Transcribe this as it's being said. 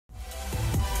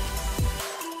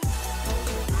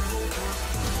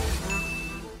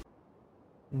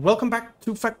Welcome back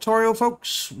to Factorio,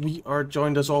 folks. We are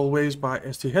joined as always by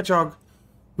STHedgehog,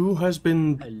 who has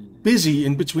been busy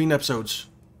in between episodes.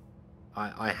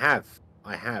 I have.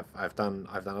 I've done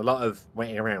a lot of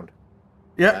waiting around.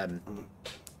 Yeah.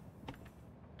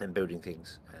 And building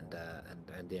things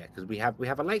and yeah, because we have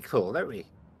a lake full, don't we?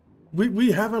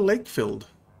 We have a lake filled.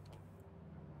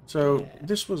 So yeah,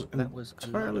 this was that was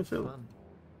entirely filled. fun.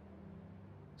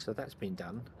 So that's been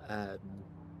done.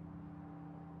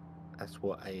 That's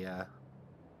what a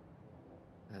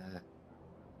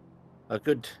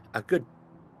good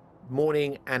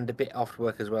morning and a bit after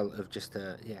work as well of just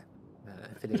filling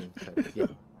in. So yeah,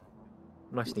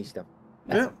 nice and easy stuff.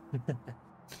 Yeah.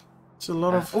 It's a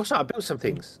lot of. Also, I built some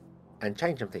things and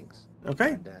changed some things.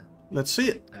 Okay. And, let's see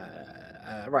it.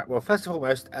 Right. Well, first and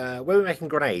foremost, when we're making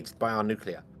grenades by our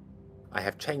nuclear, I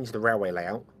have changed the railway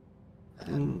layout.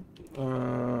 The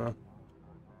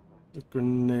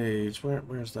grenades.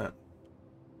 Where's that?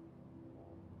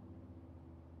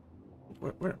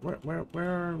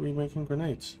 Where are we making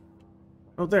grenades?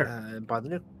 Oh, there. By the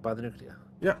nuclear.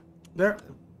 Yeah, there.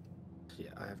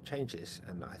 Yeah, I have changed this,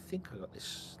 and I think I got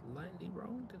this slightly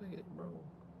wrong. Did I get it wrong?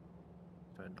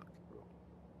 Did I not get it wrong?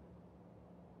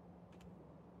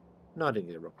 No, I didn't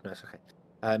get it wrong. No, it's okay.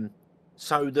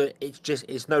 So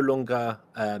it's no longer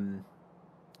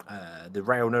the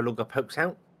rail no longer pokes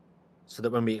out, so that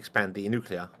when we expand the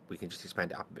nuclear, we can just expand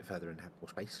it up a bit further and have more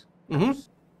space.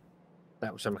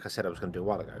 That was something like I said I was going to do a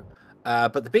while ago.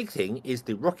 But the big thing is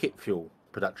the rocket fuel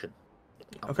production.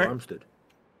 Okay. Where I'm stood.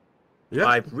 Yeah.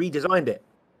 I've redesigned it.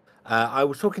 I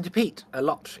was talking to Pete a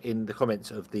lot in the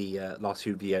comments of the last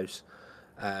few videos,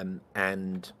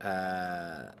 and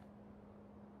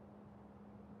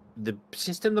the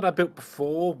system that I built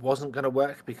before wasn't going to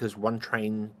work because one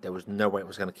train, there was no way it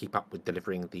was going to keep up with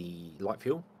delivering the light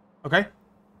fuel. Okay.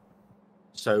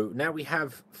 So now we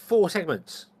have 4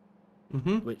 segments,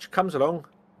 which comes along,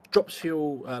 drops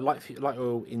fuel, light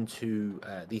oil into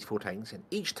these 4 tanks, and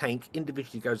each tank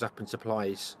individually goes up and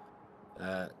supplies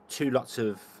 2 lots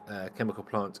of chemical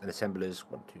plants and assemblers.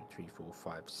 1, 2, 3, 4,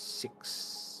 5,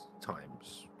 6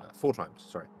 times. 4 times.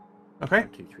 Sorry. Okay. 1,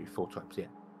 2, 3, 4 times.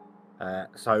 Yeah.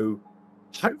 So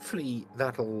hopefully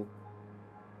that'll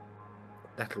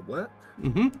work.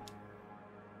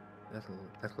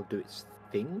 That'll do its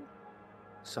thing.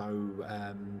 So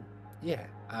yeah.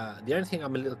 The only thing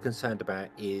I'm a little concerned about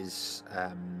is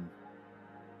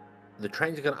the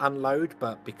trains are going to unload,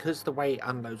 but because the way it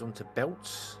unloads onto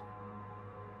belts,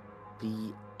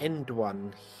 the end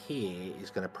one here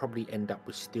is going to probably end up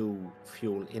with still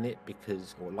fuel in it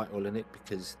or light oil in it,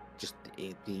 because just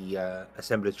the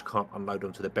assemblage can't unload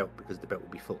onto the belt because the belt will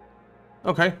be full.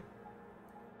 Okay.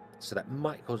 So that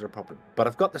might cause a problem. But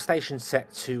I've got the station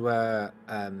set to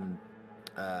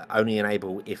only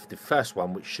enable if the first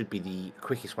one, which should be the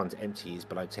quickest one to empty, is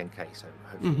below 10k. So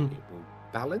hopefully it will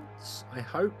balance. I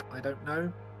hope. I don't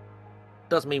know.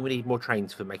 Does mean we need more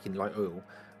trains for making light oil,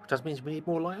 which does mean we need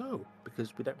more light oil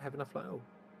because we don't have enough light oil.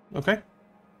 Okay.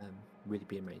 Really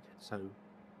being made. So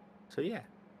yeah.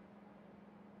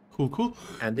 Cool.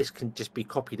 And this can just be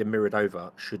copied and mirrored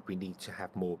over should we need to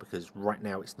have more, because right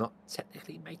now it's not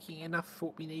technically making enough for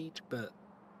what we need, but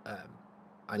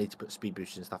I need to put speed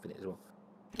boosters and stuff in it as well.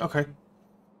 Okay.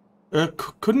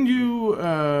 Couldn't you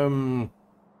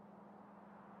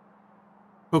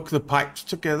hook the pipes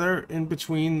together in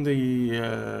between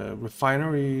the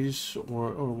refineries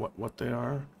or what they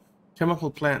are,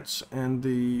 chemical plants, and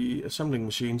the assembling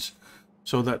machines,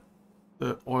 so that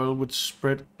the oil would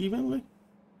spread evenly?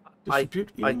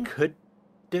 Distribute evenly? I could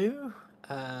do.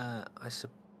 I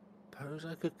suppose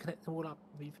I could connect them all up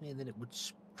evenly and then it would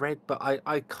spread, but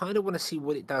I kind of want to see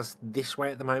what it does this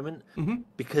way at the moment,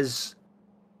 because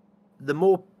the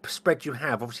more spread you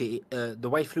have, obviously, the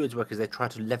way fluids work is they try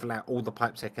to level out all the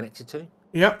pipes they're connected to.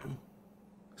 Yep.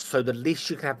 So the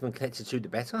least you can have them connected to, the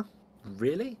better,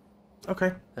 really.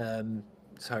 Okay.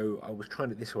 So I was trying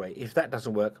it this way. If that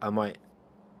doesn't work, I might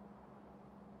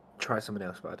try something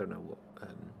else, but I don't know what.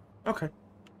 Okay.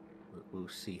 We'll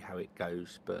see how it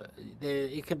goes, but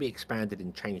it can be expanded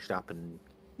and changed up, and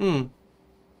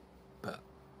but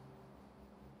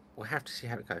we'll have to see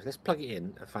how it goes. Let's plug it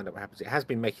in and find out what happens. It has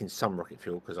been making some rocket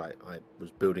fuel because I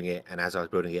was building it, and as I was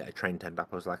building it, a train turned up.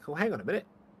 I was like, oh, hang on a minute,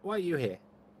 why are you here?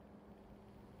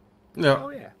 Yeah.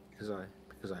 Oh yeah, because I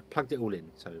plugged it all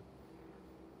in. So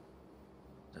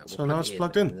we'll now it's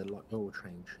plugged in. And the light oil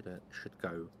train should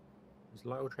go. Has the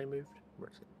light oil train moved? Where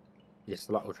is it? Yes,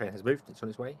 the light oil train has moved. It's on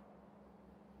its way.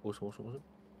 Awesome.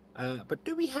 But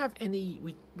do we have any?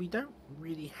 We don't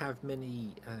really have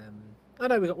many. I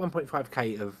know we got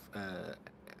 1.5k of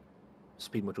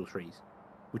speed module 3s,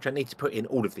 which I need to put in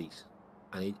all of these.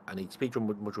 I need speedrun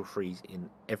module 3s in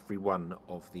every one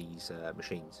of these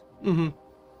machines Mm-hmm.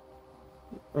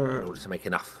 in order to make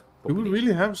enough. Do we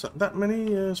really have that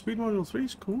many speed module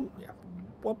 3s? Cool. We have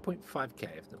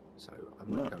 1.5k of them, so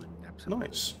I'm not going absolutely.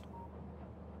 Nice.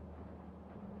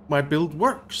 My build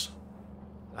works.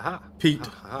 Aha. Pete.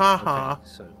 Ha ha. Okay,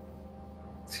 So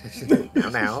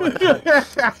now.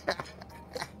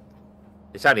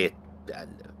 It's only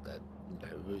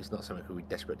it's not something we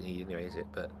desperately need anyway, is it?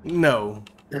 But no.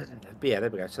 But yeah, there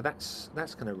we go. So that's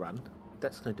going to run.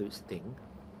 That's going to do its thing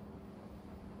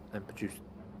and produce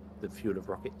the fuel of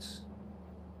rockets.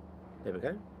 There we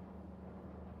go.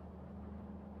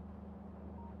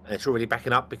 And it's already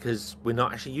backing up because we're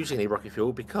not actually using any rocket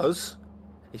fuel, because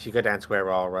if you go down to where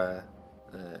our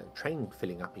train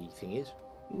filling up thing is.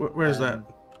 Where's that?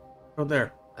 Oh,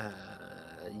 there.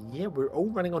 Yeah, we're all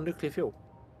running on nuclear fuel.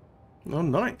 Oh,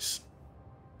 nice.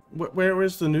 Where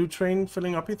is the new train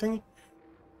filling up thing?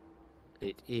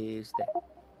 It is there.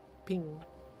 Ping.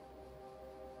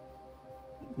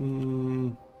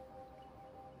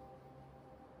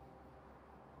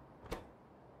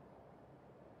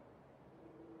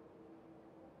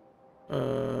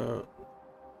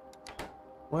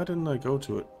 Why didn't I go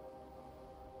to it?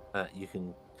 You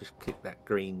can just click that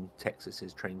green text that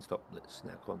says train stop that's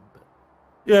now gone. But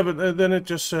yeah, but then it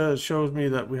just shows me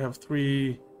that we have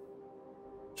 3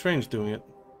 trains doing it.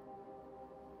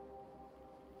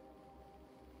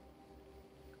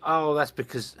 oh, that's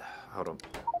because... Hold on.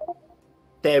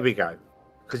 There we go.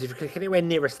 Because if you click anywhere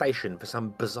near a station, for some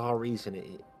bizarre reason,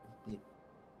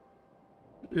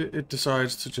 It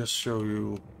decides to just show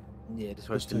you... Yeah, just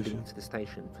wants to link to the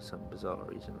station for some bizarre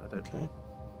reason. I don't know.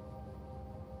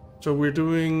 So we're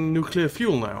doing nuclear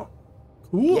fuel now.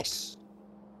 Cool. Yes.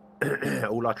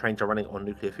 All our trains are running on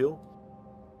nuclear fuel.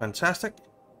 Fantastic.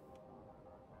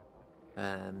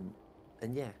 And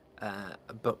yeah,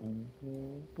 but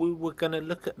we were going to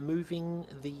look at moving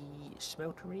the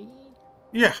smeltery.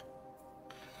 Yeah.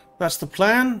 That's the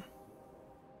plan.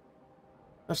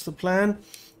 That's the plan.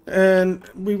 And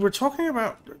we were talking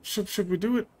about, should we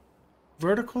do it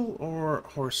vertical or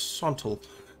horizontal?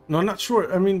 No, I'm not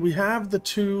sure. I mean, we have the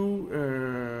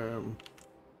 2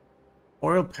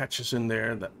 oil patches in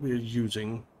there that we're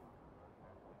using.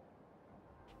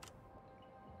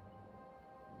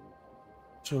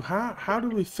 So how do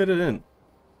we fit it in?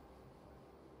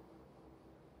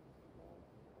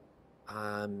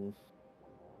 I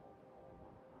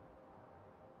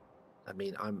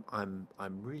mean, I'm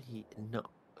really not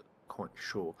quite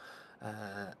sure.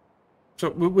 So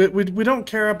we don't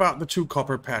care about the 2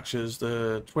 copper patches,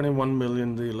 the 21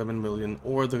 million, the 11 million,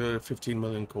 or the 15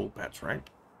 million coal patch, right?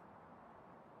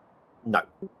 No,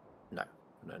 not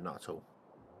at all.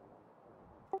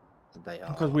 They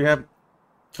are, because we have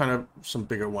kind of some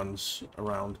bigger ones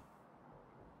around.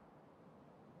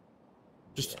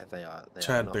 Just yeah, they are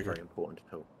tad not bigger. very important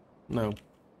at all. No.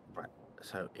 Right.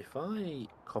 So if I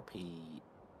copy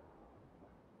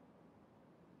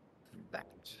that,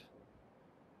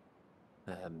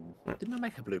 didn't I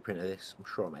make a blueprint of this? I'm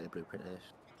sure I made a blueprint of this.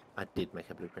 I did make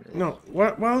a blueprint of this. No.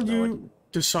 While No, you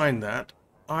design that,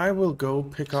 I will go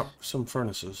pick up some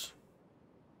furnaces.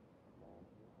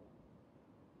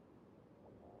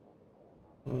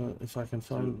 If I can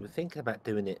find. So we were thinking about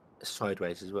doing it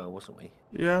sideways as well, wasn't we?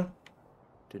 Yeah.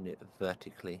 Doing it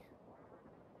vertically.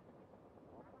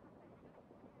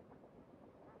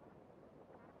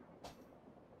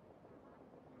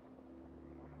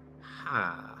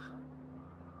 Ha.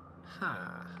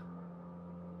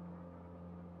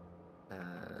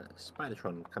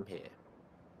 Spidertron, come here.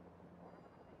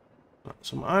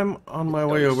 So I'm on my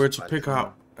way over to pick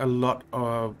up a lot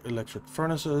of electric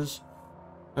furnaces.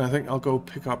 And I think I'll go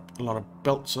pick up a lot of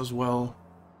belts as well.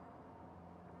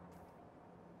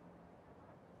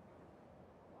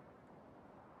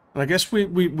 And I guess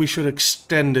we should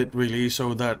extend it really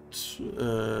so that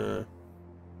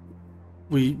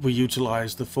we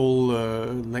utilize the full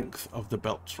length of the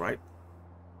belts, right?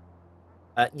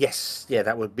 Yes, yeah,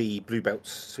 that would be blue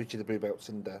belts, switching the blue belts,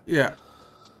 and yeah,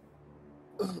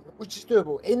 which is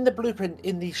doable. In the blueprint,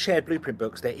 in the shared blueprint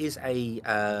books, there is a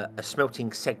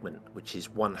smelting segment, which is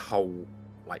one whole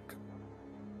like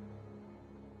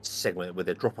segment with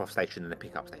a drop-off station and a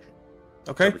pick-up station.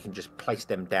 Okay. So we can just place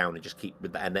them down and just keep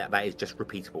with that, and that is just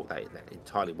repeatable. That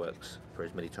entirely works for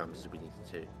as many times as we need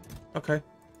it to. Okay.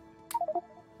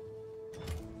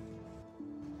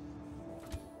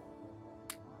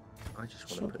 I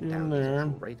just want to put down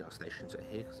these radar stations out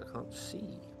here because I can't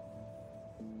see.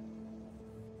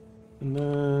 And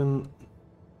then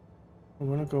I'm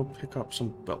gonna go pick up some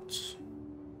belts.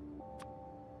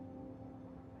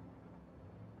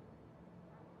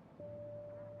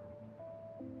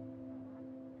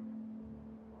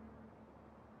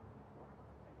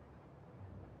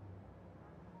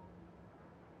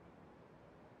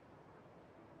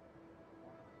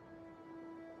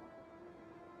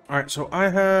 All right, so I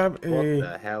have What a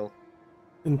the hell?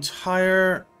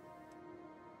 entire.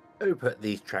 Who put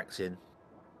these tracks in?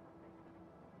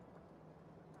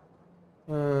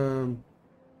 Um,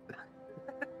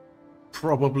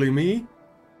 Probably me.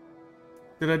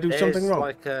 Did I do something There's wrong?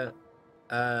 like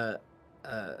uh,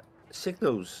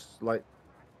 signals, like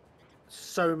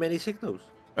so many signals.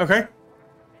 Okay.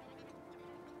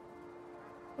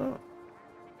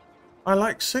 I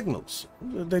like signals.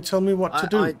 They tell me what to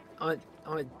do. I, I,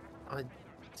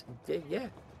 yeah.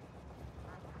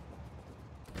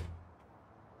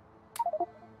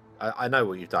 I know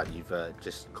what you've done. You've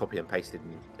just copy and pasted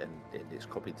and it's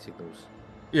copied the signals.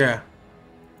 Yeah.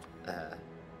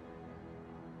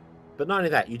 But not only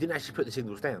that, you didn't actually put the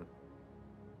signals down.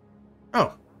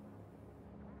 Oh,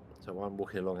 So I'm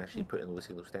walking along actually putting all the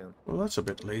signals down. well, that's a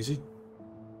bit lazy.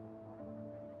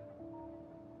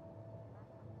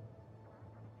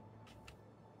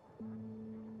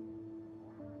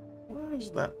 Why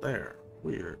is that there?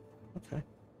 Weird. Okay.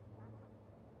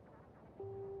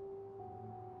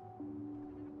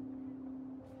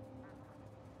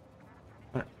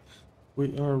 All right.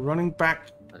 We are running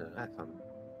back. I don't know if I'm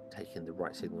taking the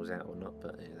right signals out or not,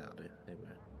 but yeah, that'll do. There we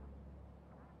go.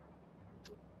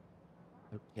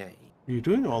 Okay. You're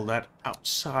doing all that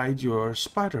outside your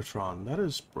Spidertron. That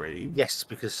is brave. Yes,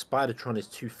 because Spidertron is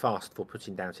too fast for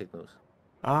putting down signals.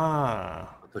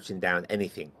 Ah. For putting down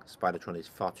anything. Spidertron is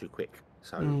far too quick.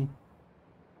 So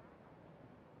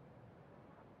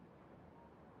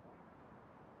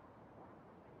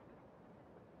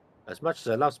as much as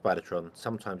I love Spidertron,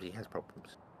 sometimes he has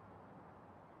problems.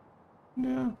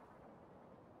 Yeah.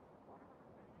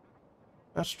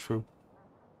 That's true.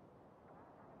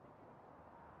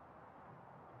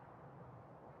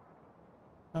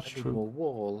 That's true. More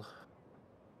wall.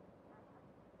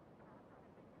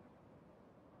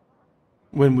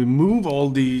 When we move all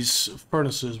these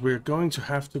furnaces, we're going to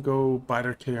have to go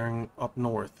biter clearing up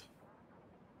north.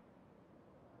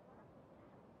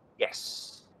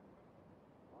 Yes.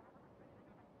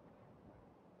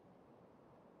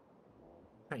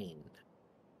 Train.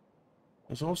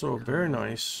 There's also a very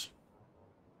nice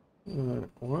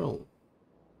oil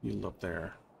field up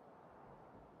there.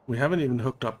 We haven't even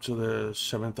hooked up to the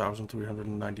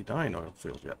 7,399 oil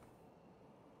field yet.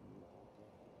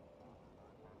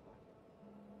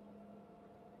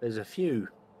 There's a few.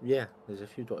 Yeah, there's a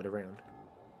few dotted around.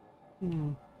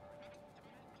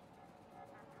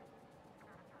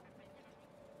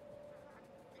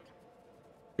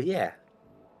 But yeah.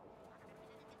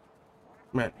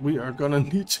 Man, we are gonna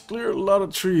need to clear a lot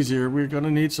of trees here. We're gonna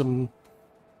need some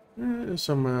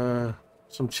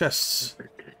chests.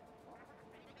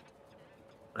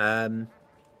 I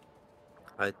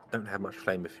don't have much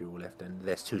flamer fuel left, and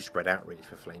there's two spread out really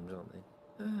for flames, aren't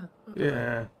they?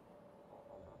 Yeah.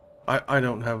 I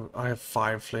don't have. I have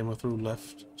 5 flamer through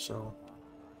left, so.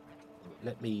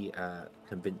 Let me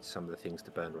convince some of the things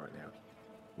to burn right now.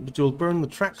 But you'll burn the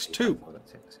tracks too.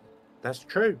 That's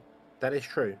true. That is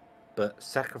true. But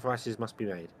sacrifices must be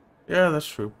made. Yeah, that's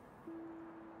true.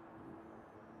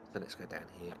 So let's go down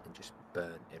here and just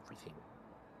burn everything.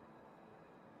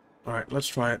 Alright, let's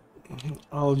try it.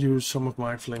 I'll use some of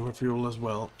my flamer fuel as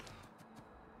well.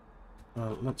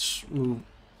 Let's move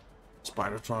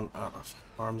Spidertron out of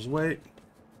harm's way.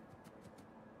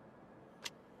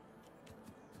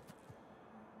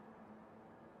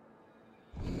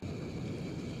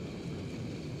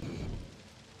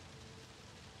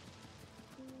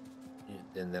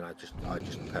 And then I just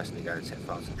personally go and set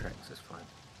fires and tracks. That's fine.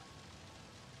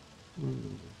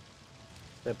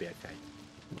 That'll be okay.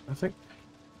 I think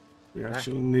we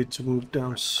actually need to move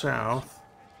down south.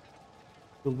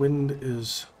 The wind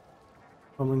is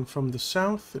coming from the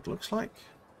south, it looks like.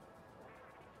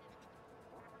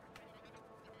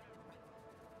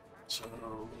 So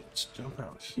let's jump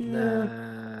out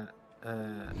here.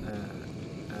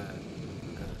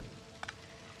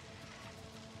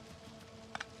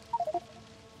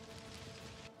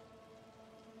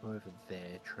 Over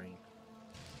there, train.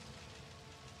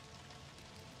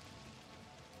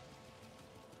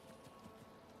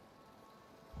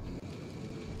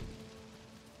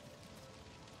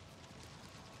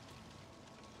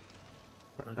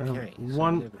 Okay,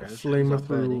 one flamer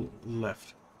through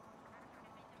left.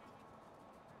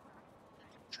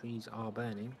 Trees are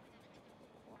burning.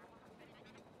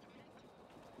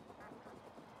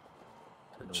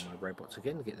 Turn on my robots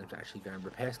again to get them to actually go and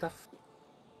repair stuff.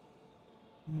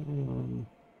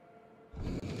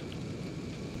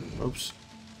 Oops.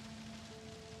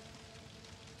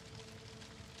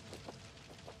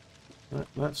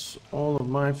 That's all of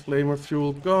my flamer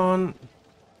fuel gone.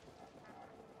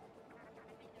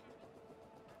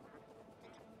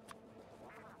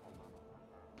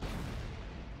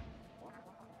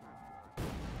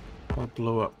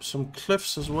 blow up some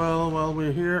cliffs as well while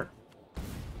we're here.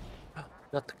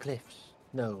 Not the cliffs.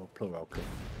 No, plural cliff.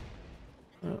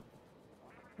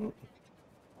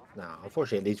 No,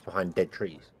 unfortunately it leaves behind dead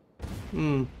trees.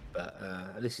 But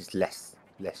at least it's less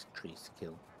trees to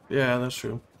kill. Yeah, that's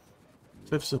true.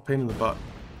 Cliff's a pain in the butt.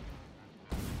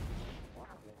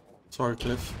 Sorry,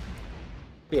 Cliff.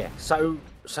 Yeah, so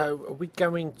are we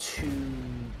going to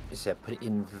put it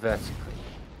in vertically?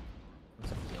 Is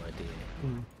that the idea?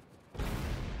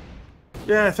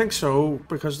 Yeah, I think so,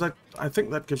 because I think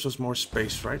that gives us more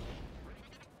space, right?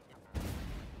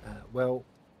 Well,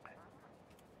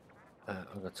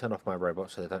 I'm going to turn off my robot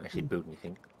so they don't actually build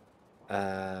anything.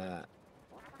 At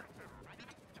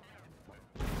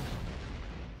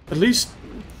least,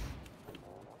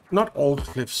 not all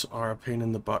cliffs are a pain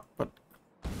in the butt, but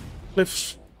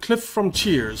Cliff from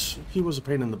Cheers, he was a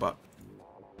pain in the butt.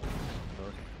 Okay.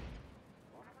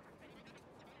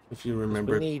 If you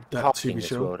remember we need that parking TV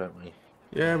show. as well, don't we?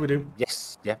 Yeah, we do.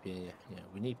 Yes. Yep. Yeah.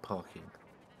 We need parking.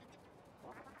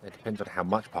 It depends on how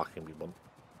much parking we want.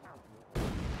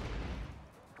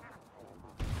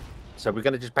 So we're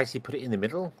going to just basically put it in the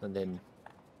middle and then...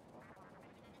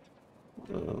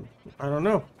 I don't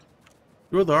know.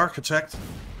 You're the architect.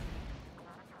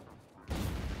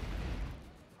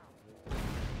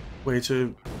 Way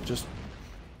to just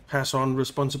pass on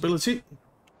responsibility.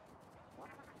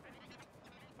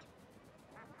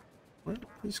 Where are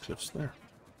these cliffs there?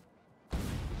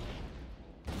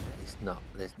 It's not.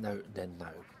 There's no. Then no.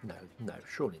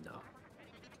 Surely not.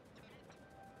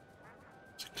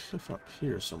 There's a cliff up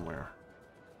here somewhere.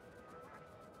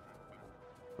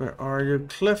 Where are you,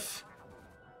 Cliff?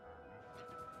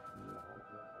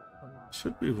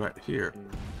 Should be right here.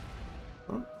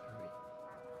 Oh.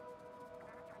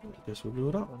 I guess we'll do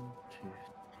it up. 1,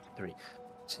 2,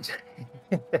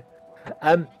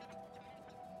 3.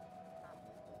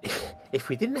 If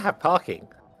we didn't have parking,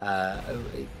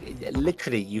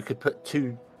 literally you could put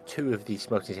two of these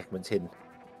smelting segments in.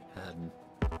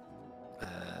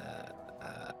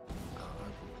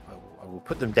 I will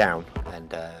put them down,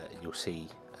 and you'll see.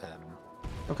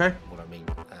 Okay. What I mean.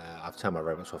 I've turned my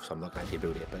robots off, so I'm not going to actually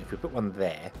build it. But if we put one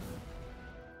there,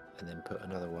 and then put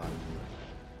another one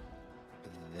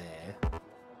there,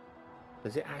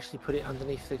 does it actually put it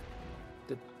underneath the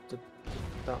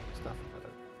dark stuff? I don't know.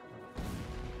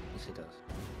 Yes, it does.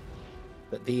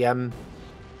 But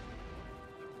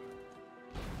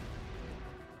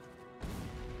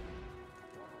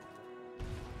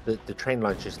the train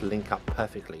lines just link up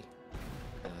perfectly.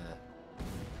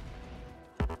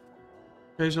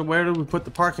 Okay, so where do we put the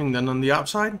parking then? On the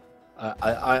outside?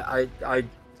 I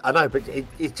know, but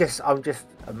it's just I'm just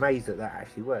amazed that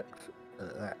actually works.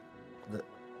 That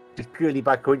just purely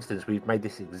by coincidence, we've made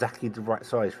this exactly the right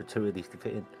size for two of these to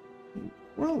fit in.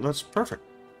 Well, that's perfect.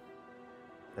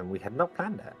 And we had not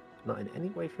planned that, not in any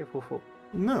way, shape, or form.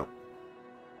 No.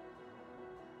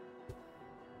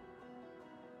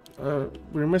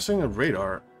 We're missing a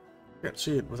radar. Can't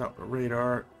see it without a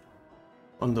radar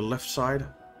on the left side.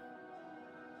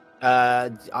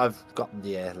 I've got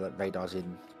the radars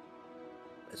in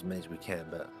as many as we can,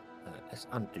 but let's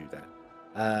undo that.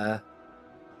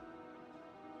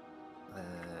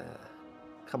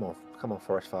 Come on,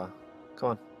 Forest Fire. Come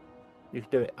on, you can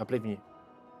do it. I believe in you.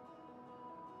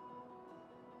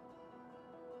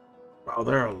 Wow,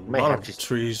 there are a lot of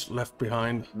trees left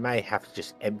behind. May have to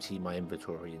just empty my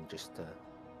inventory and just. Do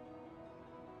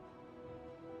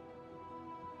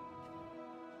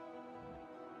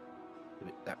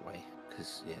it that way,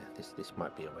 because yeah, this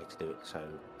might be a way to do it. So,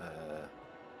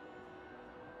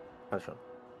 Spytron.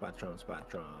 Spytron's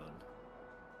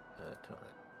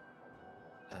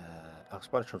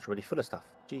already full of stuff.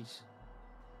 Jeez.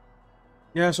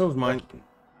 Yeah, so is mine.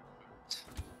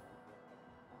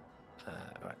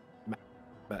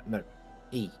 Right. No,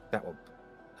 E, that one.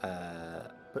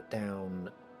 Put down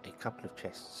a couple of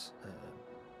chests.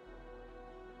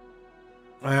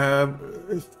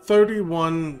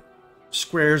 31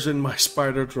 squares in my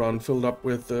Spidertron filled up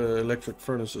with electric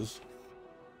furnaces.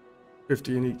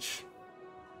 50 in each.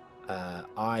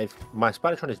 My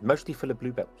Spidertron is mostly full of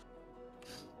blue belts.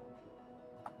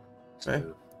 So okay.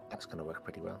 That's going to work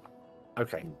pretty well.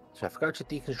 Okay, so if I go to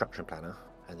Deconstruction Planner,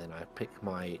 and then I pick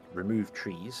my Remove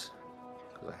Trees,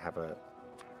 because I have a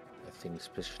thing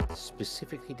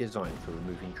specifically designed for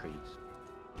removing trees.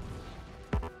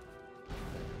 Come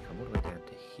all the way down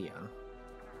to here.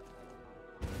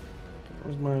 That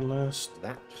was my last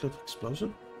that cliff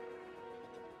explosion.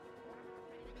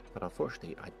 But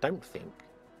unfortunately, I don't think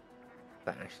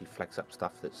that actually flags up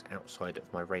stuff that's outside of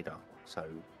my radar. So,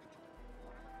 it'd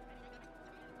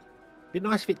be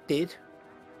nice if it did.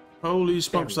 Holy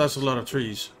smokes, Very that's a lot of nice.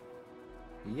 trees.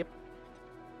 Yep.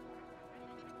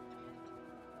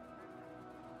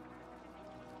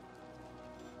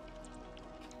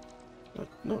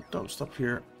 No, don't stop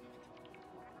here.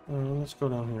 Let's go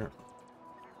down here.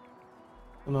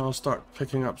 And I'll start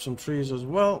picking up some trees as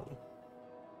well.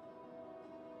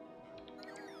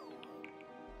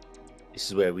 This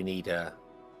is where we need a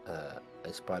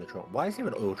spider truck. Why is there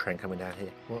an oil train coming down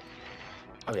here? What?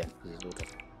 Oh yeah, because there's oil train.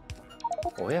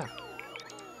 Oh yeah.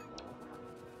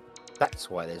 That's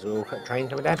why there's oil train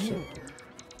coming down here.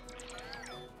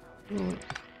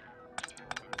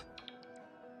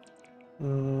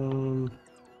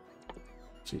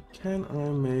 See, can I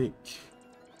make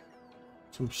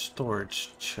some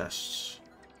storage chests?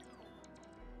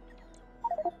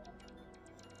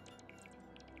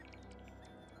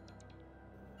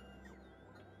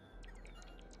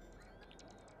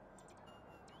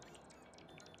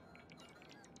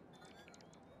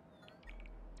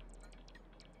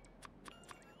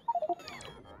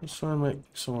 Let's try and make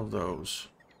some of those.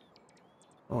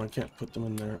 Oh, I can't put them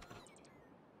in there.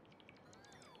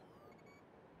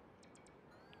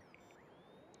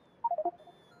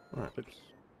 All right. Oops.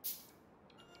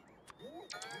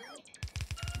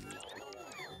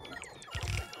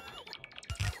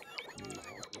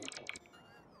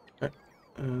 Okay.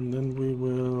 And then we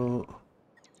will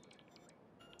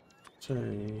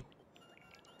say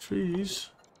trees.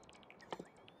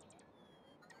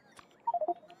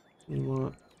 We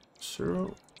want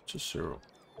 0 to 0.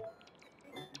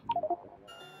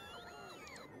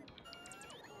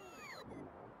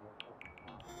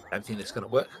 I don't think that's going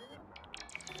to work.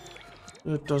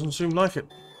 It doesn't seem like it.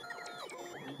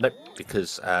 Nope,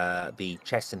 because the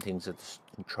chests and things are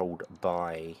controlled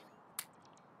by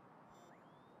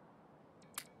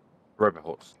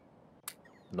robots,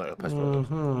 not your post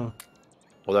robots.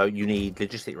 Although you need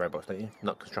logistic robots, don't you?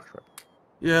 Not construction robots.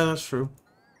 Yeah, that's true.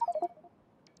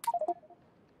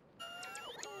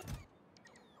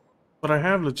 But I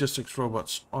have logistics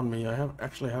robots on me. I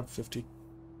actually have 50.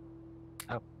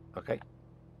 Oh, okay.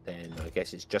 Then I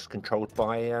guess it's just controlled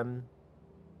by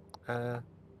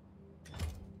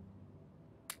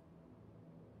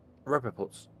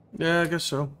robots. Yeah, I guess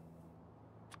so.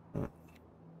 That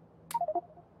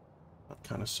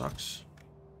kind of sucks.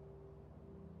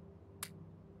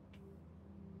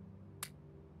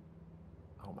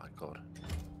 Oh my god.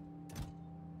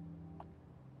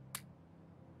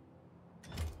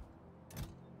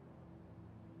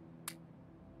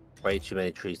 Way too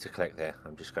many trees to collect there.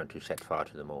 I'm just going to set fire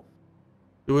to them all.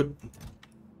 Do it.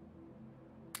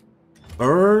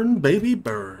 Burn, baby,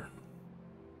 burn.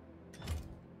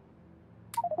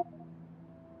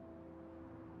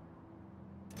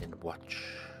 And watch.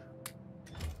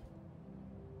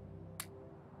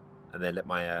 And then let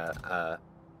my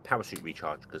power suit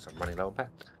recharge because I'm running low on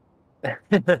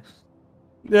power.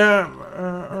 Yeah,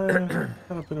 I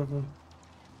had a bit of a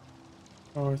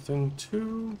power thing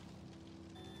too.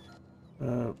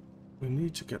 We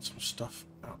need to get some stuff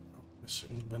out of this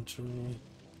inventory.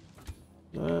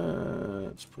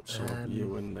 Let's put some of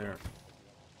you in there.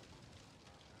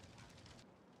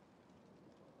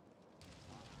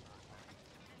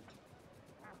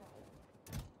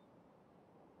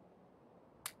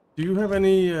 Do you have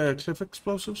any cliff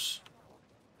explosives?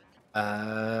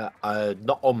 Not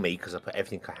on me because I put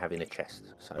everything I have in a chest.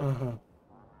 So.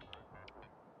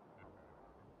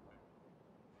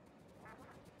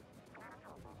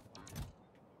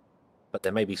 But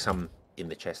there may be some in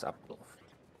the chest up north.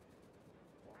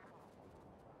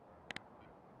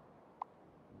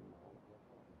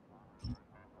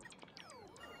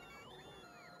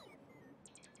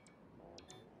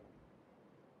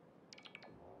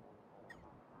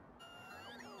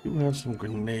 You have some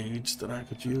grenades that I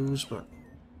could use, but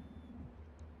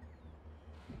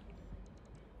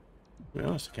to be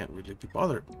honest, I can't really be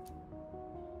bothered.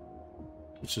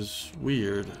 Which is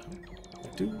weird. I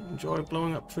do enjoy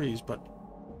blowing up trees, but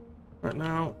right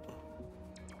now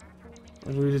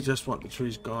I really just want the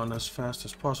trees gone as fast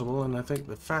as possible, and I think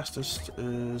the fastest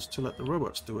is to let the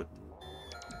robots do it.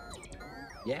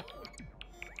 Yeah.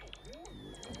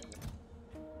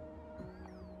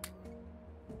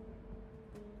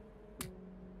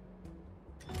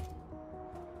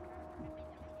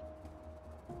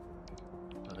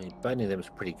 I mean, burning them is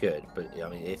pretty good, but I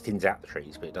mean, it thins out the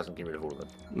trees, but it doesn't get rid of all of them.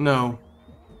 No.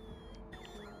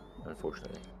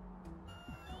 Unfortunately.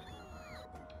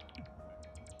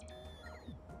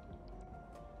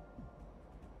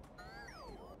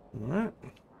 Alright.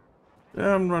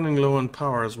 Yeah, I'm running low on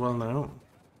power as well now.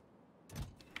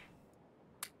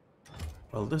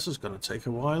 Well, this is going to take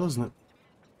a while, isn't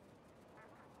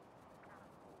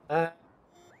it?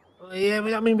 Yeah,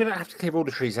 I mean, we don't have to clear all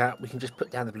the trees out. We can just put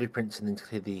down the blueprints and then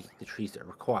clear the trees that are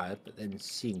required. But then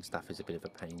seeing stuff is a bit of a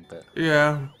pain. But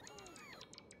Yeah.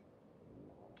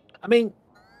 I mean,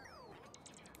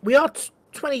 we are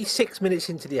 26 minutes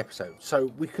into the episode, so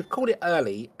we could call it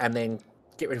early and then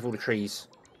get rid of all the trees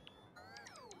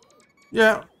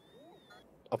Yeah.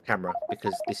 off camera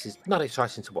because this is not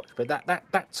exciting to watch. But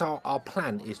that's our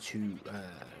plan is to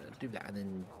do that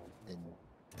and then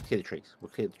clear the trees. We'll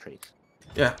clear the trees.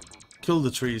 Yeah. Kill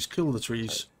the trees. Kill the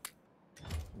trees.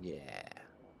 Yeah.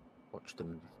 Watch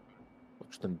them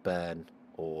burn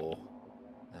or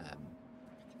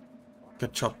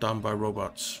Get chopped down by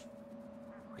robots.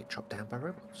 get chopped down by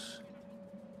robots.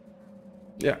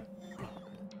 Yeah.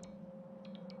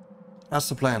 That's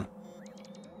the plan.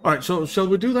 Alright, so shall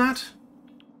we do that?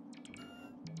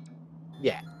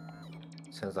 Yeah.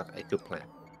 Sounds like a good plan.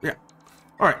 Yeah.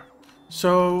 Alright.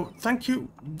 So, thank you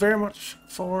very much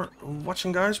for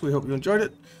watching, guys. We hope you enjoyed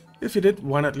it. If you did,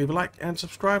 why not leave a like and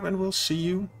subscribe, and we'll see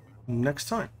you next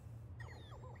time.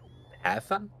 Have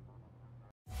fun.